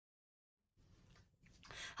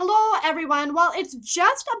Hello, everyone. Well, it's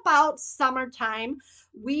just about summertime.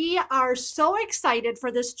 We are so excited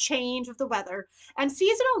for this change of the weather, and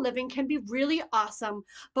seasonal living can be really awesome.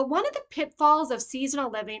 But one of the pitfalls of seasonal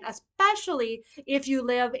living, especially if you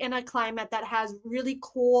live in a climate that has really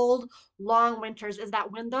cold, long winters, is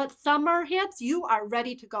that when the summer hits, you are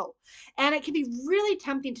ready to go. And it can be really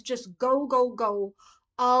tempting to just go, go, go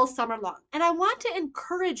all summer long. And I want to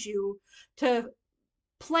encourage you to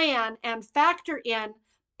plan and factor in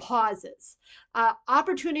pauses,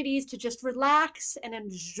 opportunities to just relax and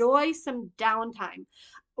enjoy some downtime.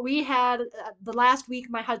 We had the last week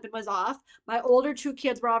my husband was off. My older two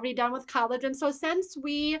kids were already done with college, and so since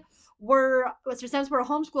we're a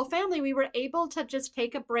homeschool family, we were able to just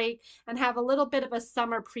take a break and have a little bit of a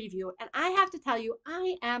summer preview. And I have to tell you,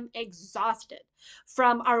 I am exhausted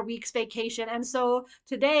from our week's vacation. And so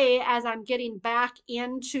today, as I'm getting back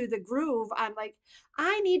into the groove, I'm like,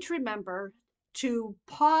 I need to remember to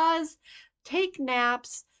pause, take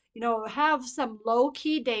naps, have some low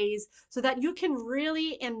key days so that you can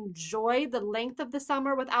really enjoy the length of the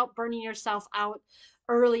summer without burning yourself out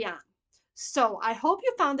early on. So, I hope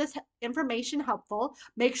you found this information helpful.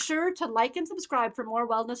 Make sure to like and subscribe for more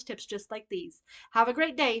wellness tips just like these. Have a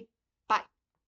great day. Bye.